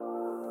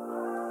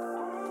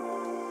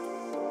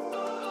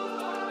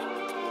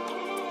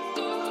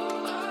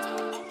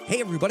Hey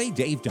everybody,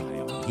 Dave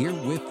Dial here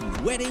with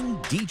Wedding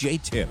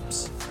DJ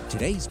Tips.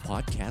 Today's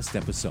podcast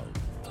episode,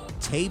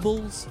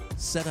 tables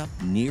set up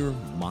near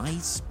my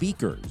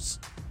speakers.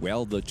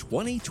 Well, the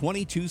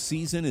 2022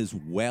 season is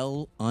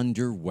well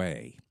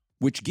underway,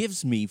 which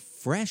gives me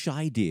fresh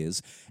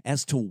ideas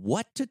as to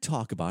what to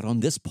talk about on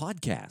this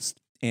podcast.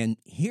 And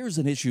here's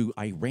an issue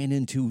I ran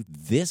into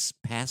this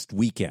past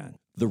weekend.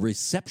 The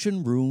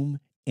reception room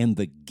and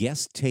the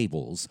guest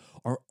tables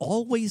are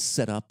always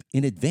set up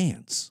in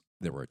advance.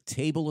 There are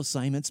table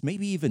assignments,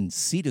 maybe even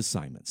seat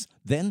assignments.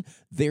 Then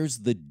there's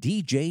the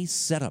DJ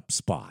setup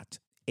spot.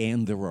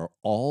 And there are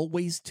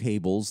always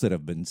tables that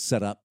have been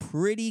set up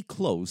pretty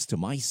close to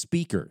my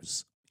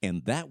speakers.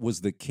 And that was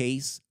the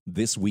case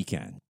this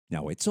weekend.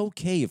 Now, it's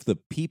okay if the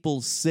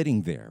people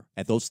sitting there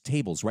at those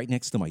tables right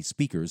next to my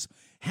speakers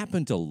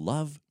happen to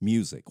love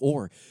music,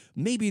 or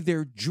maybe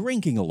they're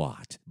drinking a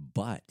lot.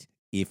 But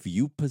if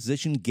you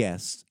position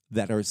guests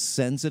that are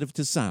sensitive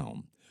to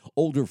sound,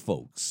 older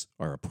folks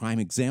are a prime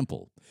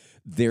example,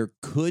 there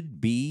could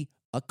be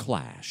a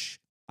clash.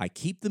 I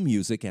keep the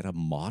music at a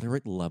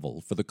moderate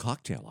level for the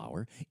cocktail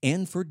hour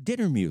and for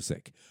dinner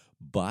music.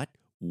 But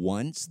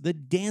once the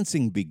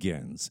dancing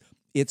begins,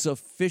 it's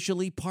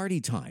officially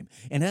party time.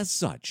 And as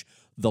such,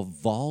 the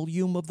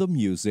volume of the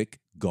music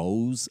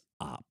goes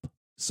up.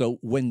 So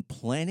when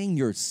planning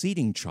your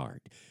seating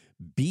chart,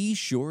 be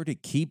sure to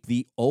keep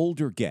the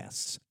older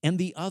guests and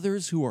the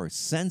others who are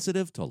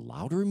sensitive to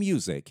louder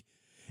music,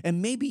 and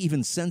maybe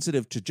even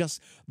sensitive to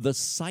just the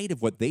sight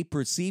of what they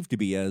perceive to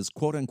be as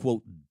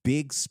quote-unquote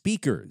big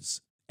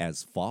speakers,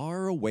 as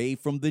far away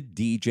from the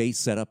DJ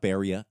setup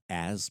area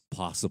as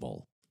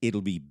possible.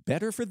 It'll be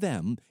better for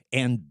them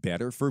and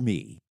better for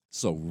me.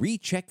 So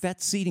recheck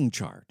that seating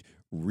chart.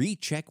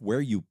 Recheck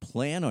where you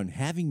plan on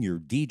having your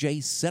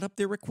DJ set up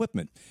their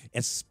equipment,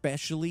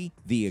 especially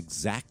the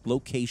exact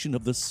location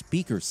of the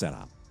speaker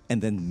setup,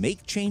 and then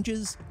make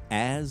changes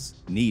as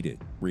needed.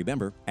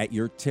 Remember, at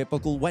your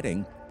typical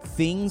wedding,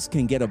 things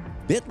can get a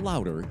bit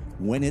louder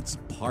when it's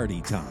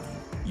party time.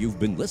 You've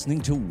been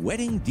listening to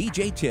Wedding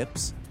DJ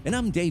Tips, and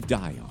I'm Dave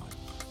Dion.